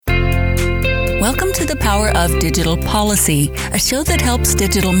Welcome to the Power of Digital Policy, a show that helps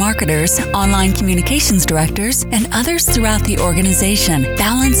digital marketers, online communications directors, and others throughout the organization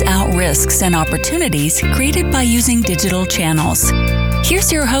balance out risks and opportunities created by using digital channels.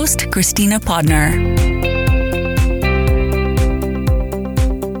 Here's your host, Christina Podner.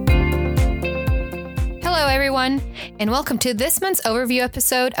 Hello, everyone, and welcome to this month's overview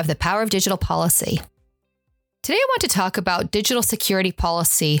episode of the Power of Digital Policy. Today, I want to talk about digital security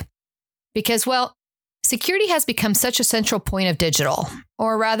policy because, well, security has become such a central point of digital.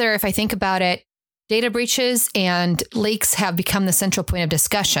 Or rather, if I think about it, data breaches and leaks have become the central point of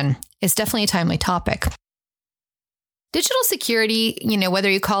discussion. It's definitely a timely topic. Digital security, whether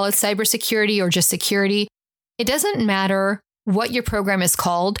you call it cybersecurity or just security, it doesn't matter what your program is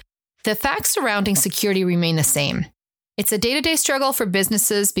called. The facts surrounding security remain the same. It's a day-to-day struggle for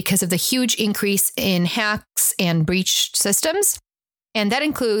businesses because of the huge increase in hacks and breach systems. And that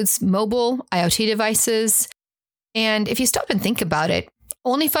includes mobile, IoT devices. And if you stop and think about it,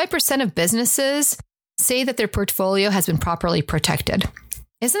 only 5% of businesses say that their portfolio has been properly protected.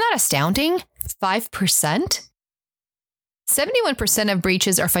 Isn't that astounding? 5%? 71% of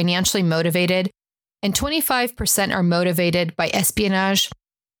breaches are financially motivated, and 25% are motivated by espionage.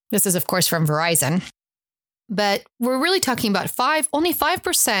 This is, of course, from Verizon. But we're really talking about only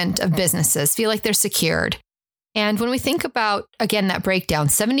 5% of businesses feel like they're secured. And when we think about, again, that breakdown,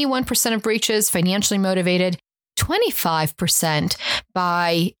 71% of breaches financially motivated, 25%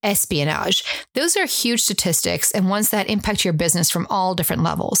 by espionage. Those are huge statistics and ones that impact your business from all different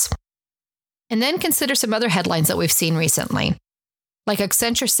levels. And then consider some other headlines that we've seen recently. Like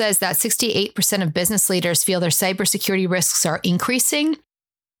Accenture says that 68% of business leaders feel their cybersecurity risks are increasing.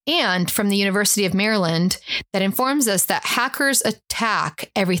 And from the University of Maryland, that informs us that hackers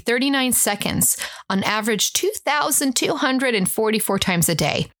attack every 39 seconds, on average 2,244 times a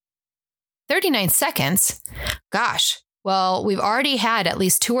day. 39 seconds? Gosh, well, we've already had at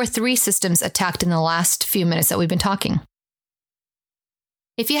least 2 or 3 systems attacked in the last few minutes that we've been talking.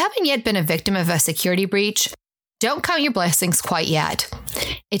 If you haven't yet been a victim of a security breach, don't count your blessings quite yet.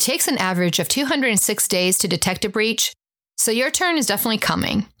 It takes an average of 206 days to detect a breach, so your turn is definitely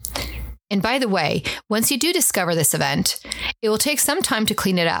coming. And by the way, once you do discover this event, it will take some time to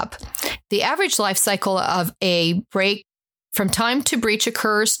clean it up. The average life cycle of a break from time to breach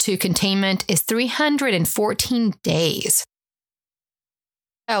occurs to containment is 314 days.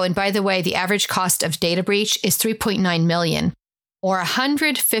 Oh, and by the way, the average cost of data breach is $3.9 million, or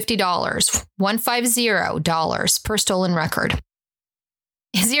 $150, $150 per stolen record.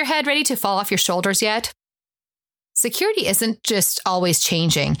 Is your head ready to fall off your shoulders yet? Security isn't just always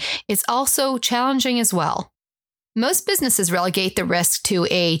changing, it's also challenging as well. Most businesses relegate the risk to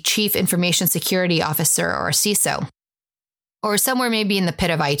a chief information security officer or a CISO, or somewhere maybe in the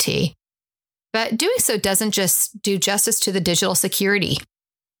pit of IT. But doing so doesn't just do justice to the digital security.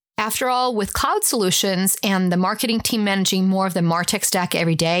 After all, with cloud solutions and the marketing team managing more of the MarTech stack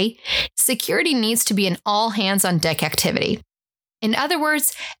every day, security needs to be an all-hands-on-deck activity. In other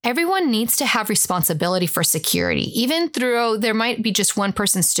words, everyone needs to have responsibility for security, even though there might be just one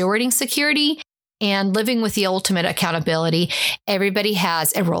person stewarding security and living with the ultimate accountability. Everybody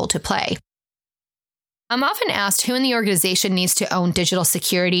has a role to play. I'm often asked who in the organization needs to own digital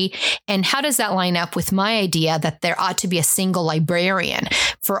security, and how does that line up with my idea that there ought to be a single librarian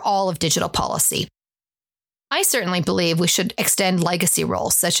for all of digital policy. I certainly believe we should extend legacy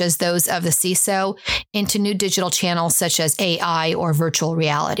roles, such as those of the CISO, into new digital channels such as AI or virtual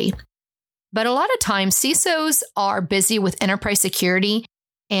reality. But a lot of times, CISOs are busy with enterprise security,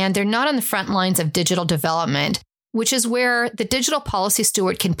 and they're not on the front lines of digital development, which is where the digital policy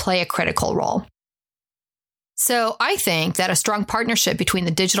steward can play a critical role. So I think that a strong partnership between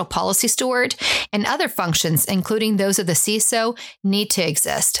the digital policy steward and other functions, including those of the CISO, need to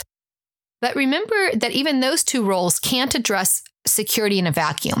exist. But remember that even those two roles can't address security in a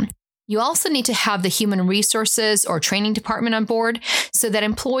vacuum. You also need to have the human resources or training department on board so that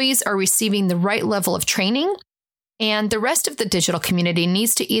employees are receiving the right level of training. And the rest of the digital community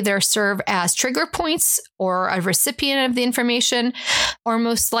needs to either serve as trigger points or a recipient of the information, or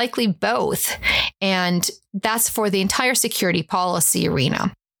most likely both. And that's for the entire security policy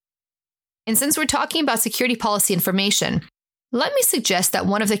arena. And since we're talking about security policy information, let me suggest that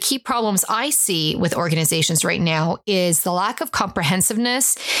one of the key problems I see with organizations right now is the lack of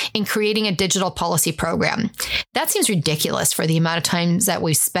comprehensiveness in creating a digital policy program. That seems ridiculous for the amount of time that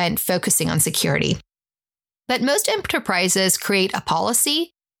we've spent focusing on security. But most enterprises create a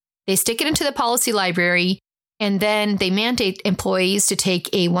policy, they stick it into the policy library, and then they mandate employees to take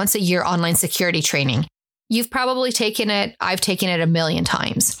a once-a-year online security training. You've probably taken it. I've taken it a million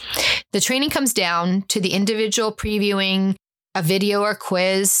times. The training comes down to the individual previewing a video or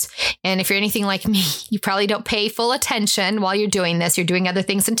quiz. And if you're anything like me, you probably don't pay full attention while you're doing this. You're doing other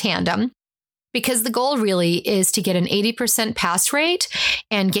things in tandem, because the goal really is to get an 80% pass rate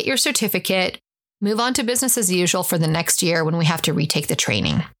and get your certificate, move on to business as usual for the next year when we have to retake the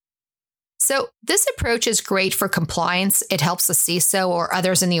training. So this approach is great for compliance. It helps the CISO or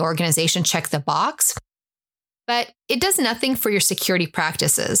others in the organization check the box, but it does nothing for your security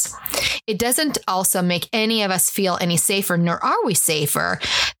practices. It doesn't also make any of us feel any safer, nor are we safer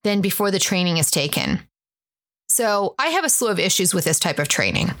than before the training is taken. So I have a slew of issues with this type of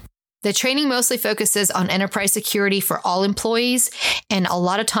training. The training mostly focuses on enterprise security for all employees, and a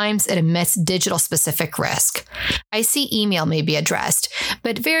lot of times it omits digital specific risk. I see email may be addressed,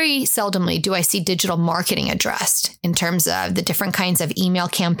 but very seldomly do I see digital marketing addressed in terms of the different kinds of email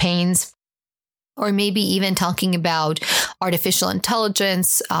campaigns, or maybe even talking about artificial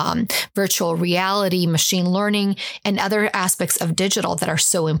intelligence, virtual reality, machine learning, and other aspects of digital that are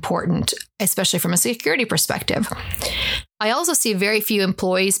so important, especially from a security perspective. I also see very few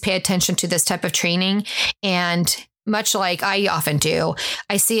employees pay attention to this type of training, and much like I often do,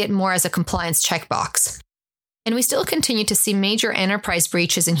 I see it more as a compliance checkbox. And we still continue to see major enterprise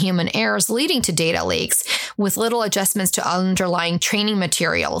breaches and human errors leading to data leaks with little adjustments to underlying training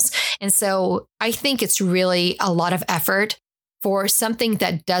materials. And so I think it's really a lot of effort for something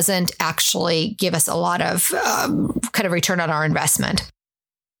that doesn't actually give us a lot of kind of return on our investment.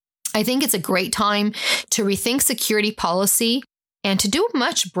 I think it's a great time to rethink security policy and to do a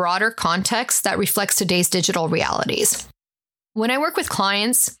much broader context that reflects today's digital realities. When I work with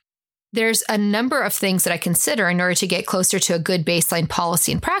clients, there's a number of things that I consider in order to get closer to a good baseline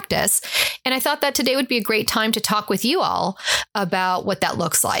policy and practice. And I thought that today would be a great time to talk with you all about what that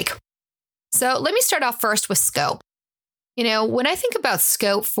looks like. So let me start off first with scope. When I think about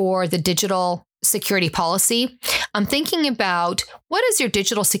scope for the digital security policy, I'm thinking about what does your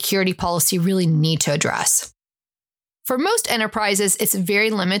digital security policy really need to address? For most enterprises, it's very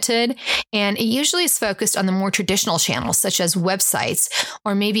limited, and it usually is focused on the more traditional channels, such as websites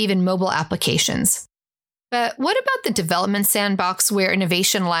or maybe even mobile applications. But what about the development sandbox where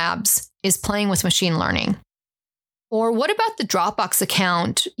Innovation Labs is playing with machine learning? Or what about the Dropbox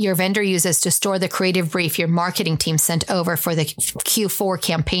account your vendor uses to store the creative brief your marketing team sent over for the Q4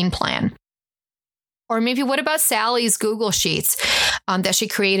 campaign plan? Or maybe what about Sally's Google Sheets that she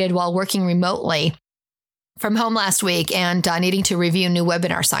created while working remotely from home last week and needing to review new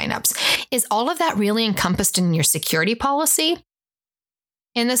webinar signups? Is all of that really encompassed in your security policy?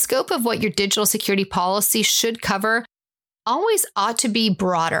 And the scope of what your digital security policy should cover always ought to be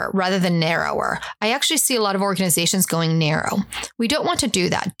broader rather than narrower. I actually see a lot of organizations going narrow. We don't want to do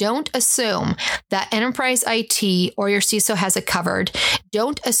that. Don't assume that enterprise IT or your CISO has it covered.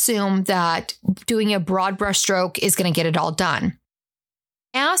 Don't assume that doing a broad brushstroke is going to get it all done.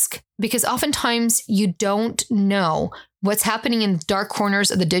 Ask, because oftentimes you don't know what's happening in the dark corners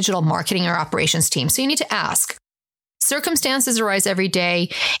of the digital marketing or operations team. So you need to ask. Circumstances arise every day,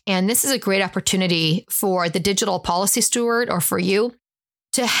 and this is a great opportunity for the digital policy steward or for you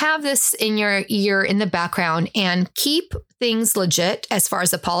to have this in your ear in the background and keep things legit as far as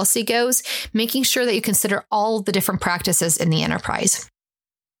the policy goes, making sure that you consider all the different practices in the enterprise.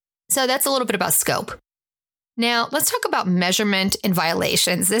 So that's a little bit about scope. Now, let's talk about measurement and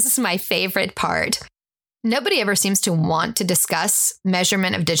violations. This is my favorite part. Nobody ever seems to want to discuss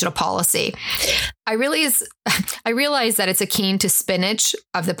measurement of digital policy. I realize that it's akin to spinach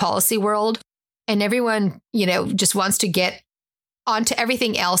of the policy world, and everyone, just wants to get onto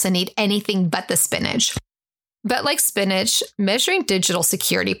everything else and eat anything but the spinach. But like spinach, measuring digital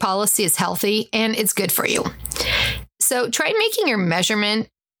security policy is healthy and it's good for you. So try making your measurement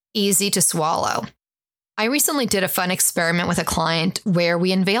easy to swallow. I recently did a fun experiment with a client where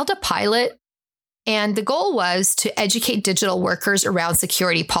we unveiled a pilot, and the goal was to educate digital workers around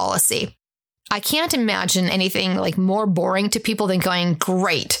security policy. I can't imagine anything more boring to people than going,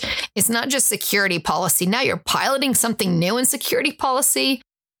 great, it's not just security policy. Now you're piloting something new in security policy.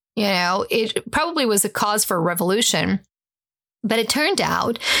 It probably was a cause for a revolution, but it turned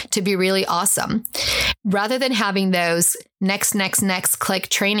out to be really awesome. Rather than having those next click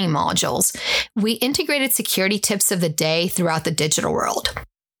training modules, we integrated security tips of the day throughout the digital world.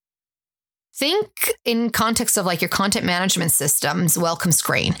 Think in context of your content management system's welcome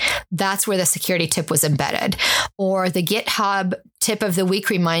screen. That's where the security tip was embedded. Or the GitHub tip of the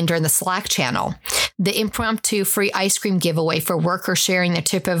week reminder in the Slack channel. The impromptu free ice cream giveaway for workers sharing their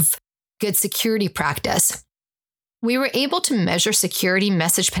tip of good security practice. We were able to measure security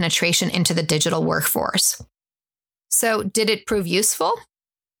message penetration into the digital workforce. So did it prove useful?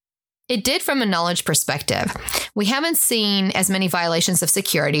 It did from a knowledge perspective. We haven't seen as many violations of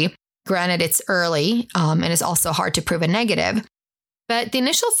security. Granted, it's early and it's also hard to prove a negative. But the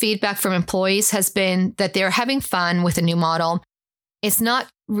initial feedback from employees has been that they're having fun with the new model. It's not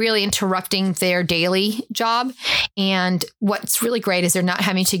really interrupting their daily job. And what's really great is they're not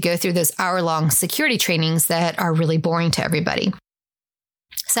having to go through those hour-long security trainings that are really boring to everybody.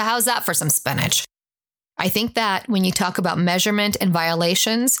 So how's that for some spinach? I think that when you talk about measurement and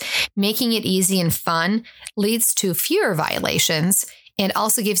violations, making it easy and fun leads to fewer violations and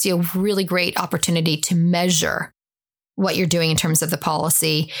also gives you a really great opportunity to measure what you're doing in terms of the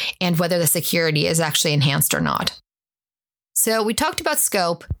policy and whether the security is actually enhanced or not. So we talked about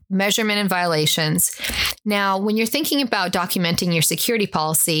scope, measurement, and violations. Now, when you're thinking about documenting your security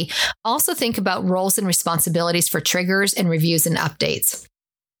policy, also think about roles and responsibilities for triggers and reviews and updates.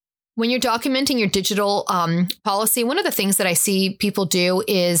 When you're documenting your digital policy, one of the things that I see people do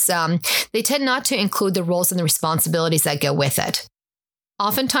is they tend not to include the roles and the responsibilities that go with it.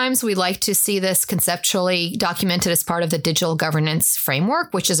 Oftentimes, we like to see this conceptually documented as part of the digital governance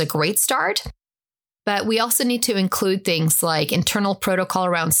framework, which is a great start. But we also need to include things like internal protocol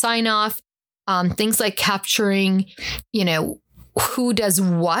around sign-off, things like capturing, who does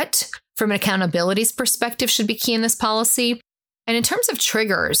what from an accountabilities perspective should be key in this policy. And in terms of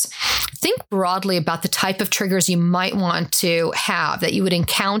triggers, think broadly about the type of triggers you might want to have that you would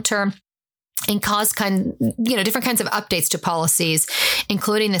encounter and cause different kinds of updates to policies,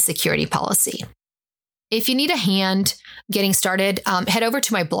 including the security policy. If you need a hand getting started, head over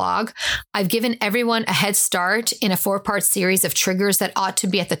to my blog. I've given everyone a head start in a 4-part series of triggers that ought to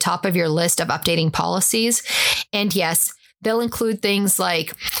be at the top of your list of updating policies. And yes, they'll include things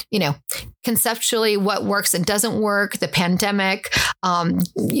like, conceptually what works and doesn't work, the pandemic,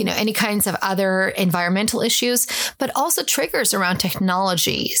 any kinds of other environmental issues, but also triggers around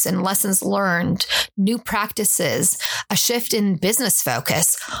technologies and lessons learned, new practices, a shift in business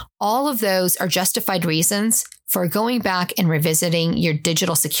focus. All of those are justified reasons for going back and revisiting your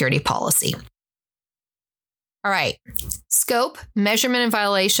digital security policy. All right. Scope, measurement and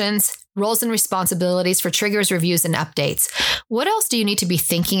violations, roles and responsibilities for triggers, reviews, and updates. What else do you need to be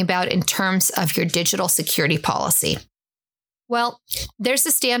thinking about in terms of your digital security policy? Well, there's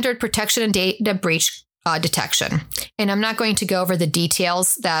the standard protection and data breach detection. And I'm not going to go over the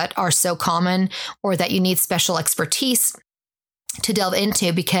details that are so common or that you need special expertise to delve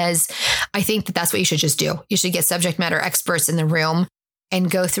into, because I think that that's what you should just do. You should get subject matter experts in the room and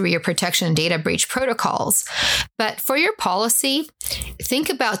go through your protection and data breach protocols. But for your policy, think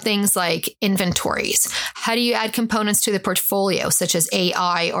about things like inventories. How do you add components to the portfolio, such as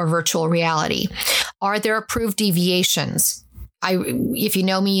AI or virtual reality? Are there approved deviations? If you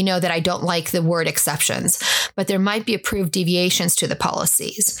know me, you know that I don't like the word exceptions, but there might be approved deviations to the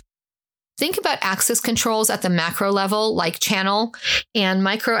policies. Think about access controls at the macro level, like channel, and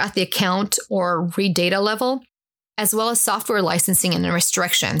micro at the account or read data level, as well as software licensing and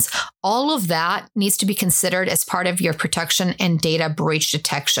restrictions. All of that needs to be considered as part of your protection and data breach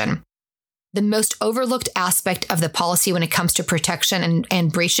detection. The most overlooked aspect of the policy when it comes to protection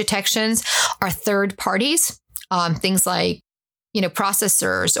and breach detections are third parties, things like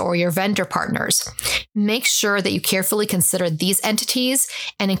processors or your vendor partners. Make sure that you carefully consider these entities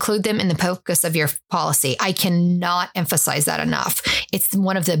and include them in the focus of your policy. I cannot emphasize that enough. It's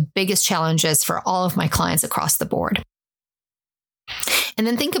one of the biggest challenges for all of my clients across the board. And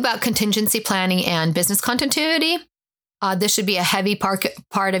then think about contingency planning and business continuity. This should be a heavy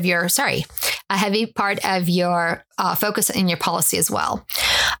part of your focus in your policy as well.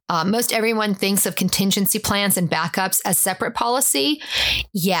 Most everyone thinks of contingency plans and backups as separate policy.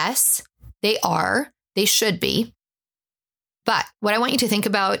 Yes, they are. They should be. But what I want you to think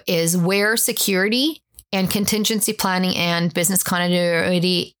about is where security and contingency planning and business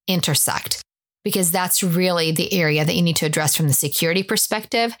continuity intersect, because that's really the area that you need to address from the security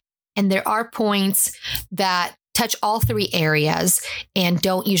perspective. And there are points that touch all three areas and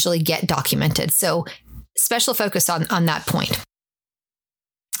don't usually get documented. So special focus on that point.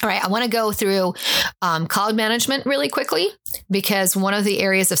 All right, I want to go through cloud management really quickly, because one of the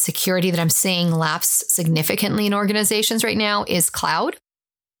areas of security that I'm seeing lapse significantly in organizations right now is cloud.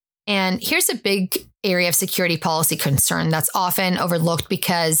 And here's a big area of security policy concern that's often overlooked,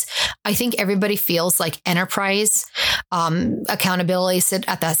 because I think everybody feels like enterprise accountability sit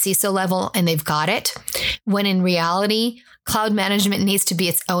at that CISO level and they've got it, when in reality, cloud management needs to be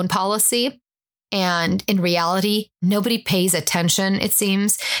its own policy. And in reality, nobody pays attention, it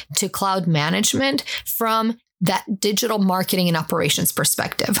seems, to cloud management from that digital marketing and operations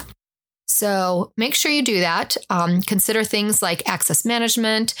perspective. So make sure you do that. Consider things like access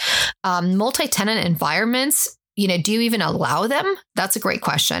management, multi-tenant environments. Do you even allow them? That's a great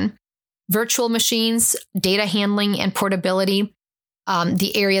question. Virtual machines, data handling and portability.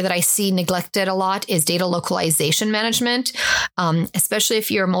 The area that I see neglected a lot is data localization management, especially if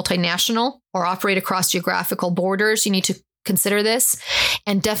you're a multinational or operate across geographical borders. You need to consider this,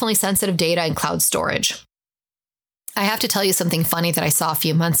 and definitely sensitive data and cloud storage. I have to tell you something funny that I saw a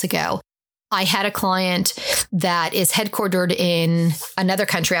few months ago. I had a client that is headquartered in another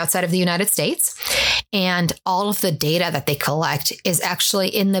country outside of the United States, and all of the data that they collect is actually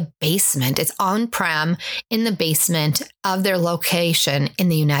in the basement. It's on-prem in the basement of their location in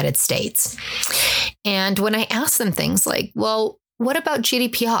the United States. And when I asked them things like, well, what about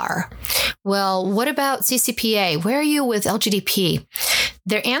GDPR? Well, what about CCPA? Where are you with LGDP?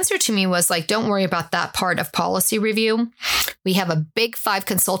 Their answer to me was like, don't worry about that part of policy review. We have a big 5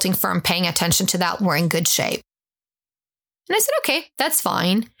 consulting firm paying attention to that. We're in good shape. And I said, okay, that's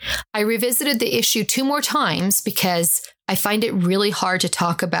fine. I revisited the issue 2 more times because I find it really hard to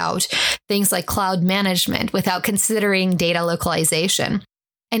talk about things like cloud management without considering data localization.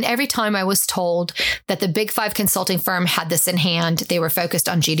 And every time I was told that the big 5 consulting firm had this in hand, they were focused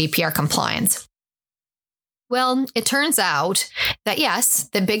on GDPR compliance. Well, it turns out that, yes,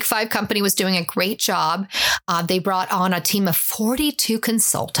 the big 5 company was doing a great job. They brought on a team of 42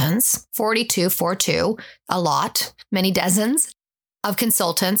 consultants, 42, a lot, many dozens of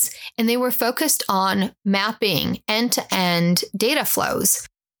consultants, and they were focused on mapping end-to-end data flows,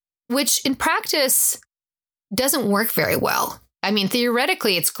 which in practice doesn't work very well. I mean,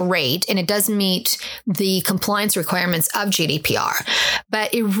 theoretically, it's great, and it does meet the compliance requirements of GDPR,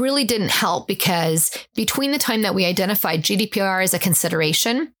 but it really didn't help because between the time that we identified GDPR as a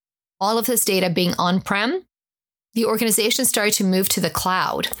consideration, all of this data being on-prem, the organization started to move to the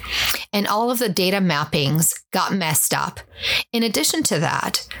cloud, and all of the data mappings got messed up. In addition to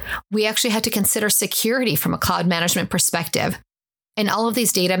that, we actually had to consider security from a cloud management perspective. And all of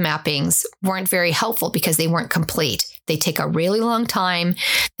these data mappings weren't very helpful because they weren't complete. They take a really long time.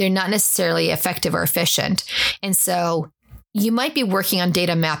 They're not necessarily effective or efficient. And so you might be working on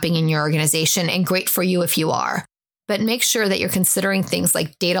data mapping in your organization, and great for you if you are. But make sure that you're considering things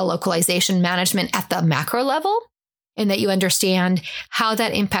like data localization management at the macro level, and that you understand how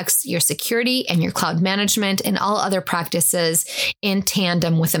that impacts your security and your cloud management and all other practices in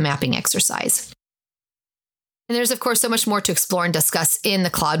tandem with the mapping exercise. And there's, of course, so much more to explore and discuss in the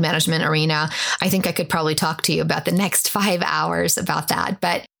cloud management arena. I think I could probably talk to you about the next 5 hours about that.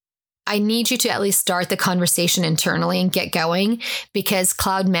 But I need you to at least start the conversation internally and get going, because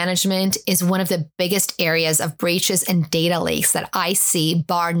cloud management is one of the biggest areas of breaches and data leaks that I see,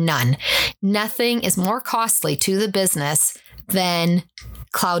 bar none. Nothing is more costly to the business than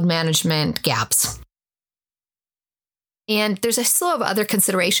cloud management gaps. And there's a slew of other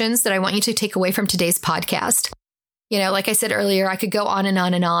considerations that I want you to take away from today's podcast. Like I said earlier, I could go on and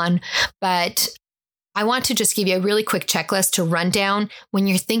on and on, but I want to just give you a really quick checklist to run down when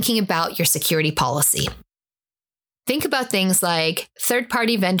you're thinking about your security policy. Think about things like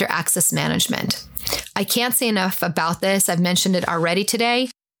third-party vendor access management. I can't say enough about this. I've mentioned it already today.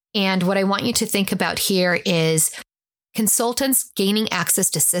 And what I want you to think about here is consultants gaining access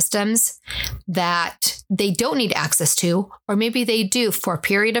to systems that they don't need access to, or maybe they do for a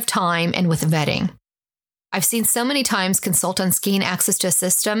period of time and with vetting. I've seen so many times consultants gain access to a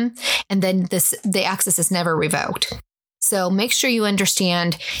system and then the access is never revoked. So make sure you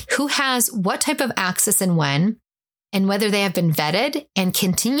understand who has what type of access and when, and whether they have been vetted and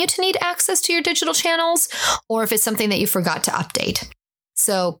continue to need access to your digital channels, or if it's something that you forgot to update.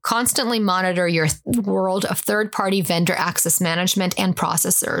 So constantly monitor your world of third-party vendor access management and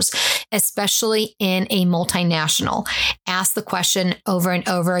processors, especially in a multinational. Ask the question over and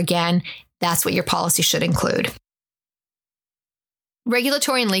over again. That's what your policy should include.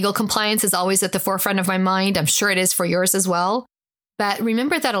 Regulatory and legal compliance is always at the forefront of my mind. I'm sure it is for yours as well. But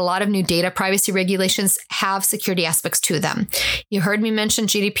remember that a lot of new data privacy regulations have security aspects to them. You heard me mention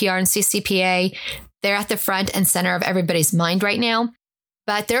GDPR and CCPA. They're at the front and center of everybody's mind right now.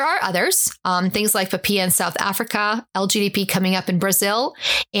 But there are others, things like PAPIA in South Africa, LGDP coming up in Brazil,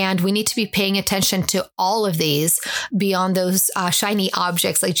 and we need to be paying attention to all of these beyond those shiny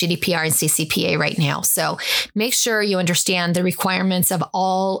objects like GDPR and CCPA right now. So make sure you understand the requirements of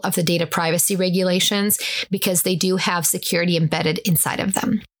all of the data privacy regulations, because they do have security embedded inside of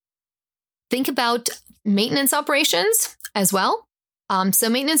them. Think about maintenance operations as well. So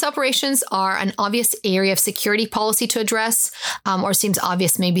maintenance operations are an obvious area of security policy to address, or seems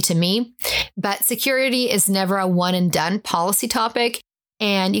obvious maybe to me, but security is never a one and done policy topic.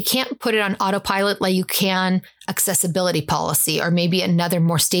 And you can't put it on autopilot like you can accessibility policy or maybe another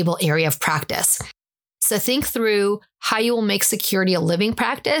more stable area of practice. So think through how you will make security a living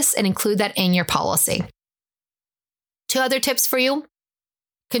practice and include that in your policy. 2 other tips for you.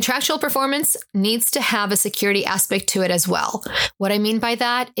 Contractual performance needs to have a security aspect to it as well. What I mean by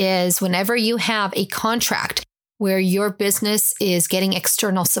that is whenever you have a contract where your business is getting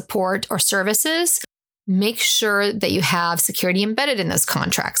external support or services, make sure that you have security embedded in those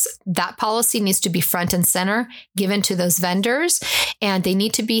contracts. That policy needs to be front and center given to those vendors, and they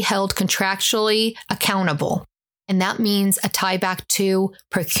need to be held contractually accountable. And that means a tie back to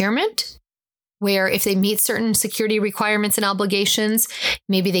procurement, where if they meet certain security requirements and obligations,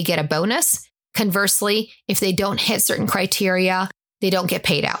 maybe they get a bonus. Conversely, if they don't hit certain criteria, they don't get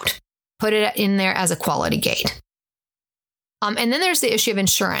paid out. Put it in there as a quality gate. And then there's the issue of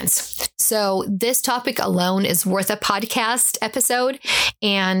insurance. So this topic alone is worth a podcast episode,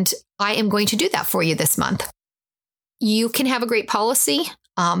 and I am going to do that for you this month. You can have a great policy,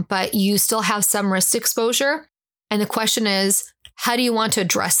 but you still have some risk exposure. And the question is, how do you want to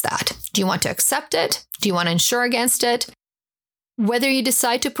address that? Do you want to accept it? Do you want to insure against it? Whether you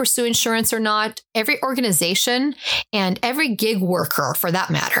decide to pursue insurance or not, every organization and every gig worker, for that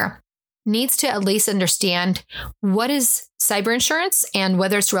matter, needs to at least understand what is cyber insurance and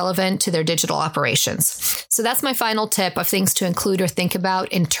whether it's relevant to their digital operations. So that's my final tip of things to include or think about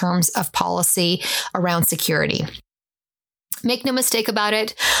in terms of policy around security. Make no mistake about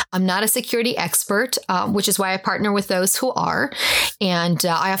it. I'm not a security expert, which is why I partner with those who are. And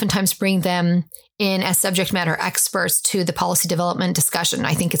I oftentimes bring them in as subject matter experts to the policy development discussion.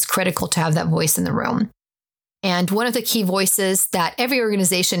 I think it's critical to have that voice in the room. And one of the key voices that every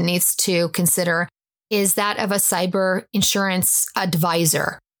organization needs to consider is that of a cyber insurance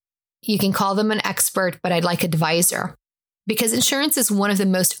advisor. You can call them an expert, but I'd like advisor. Because insurance is one of the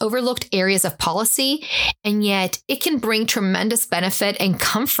most overlooked areas of policy, and yet it can bring tremendous benefit and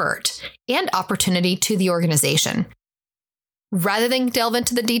comfort and opportunity to the organization. Rather than delve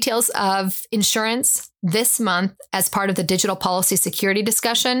into the details of insurance, this month, as part of the digital policy security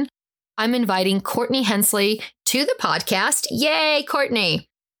discussion, I'm inviting Courtney Hensley to the podcast. Yay, Courtney!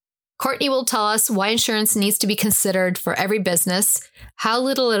 Courtney will tell us why insurance needs to be considered for every business, how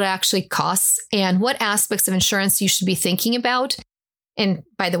little it actually costs, and what aspects of insurance you should be thinking about. And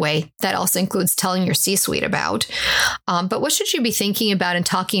by the way, that also includes telling your C-suite about. But what should you be thinking about and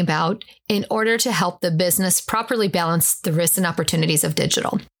talking about in order to help the business properly balance the risks and opportunities of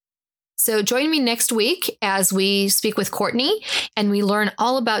digital? So join me next week as we speak with Courtney and we learn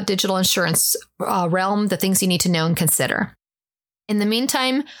all about digital insurance realm, the things you need to know and consider. In the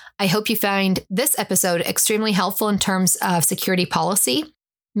meantime, I hope you find this episode extremely helpful in terms of security policy.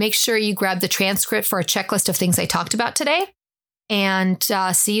 Make sure you grab the transcript for a checklist of things I talked about today, and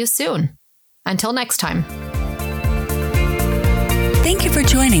see you soon. Until next time. Thank you for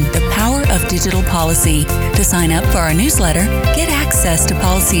joining The Power of Digital Policy. To sign up for our newsletter, get access to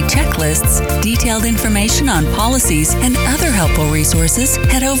policy checklists, detailed information on policies, and other helpful resources,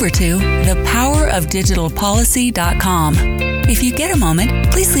 head over to thepowerofdigitalpolicy.com. If you get a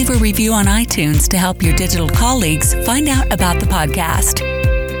moment, please leave a review on iTunes to help your digital colleagues find out about the podcast.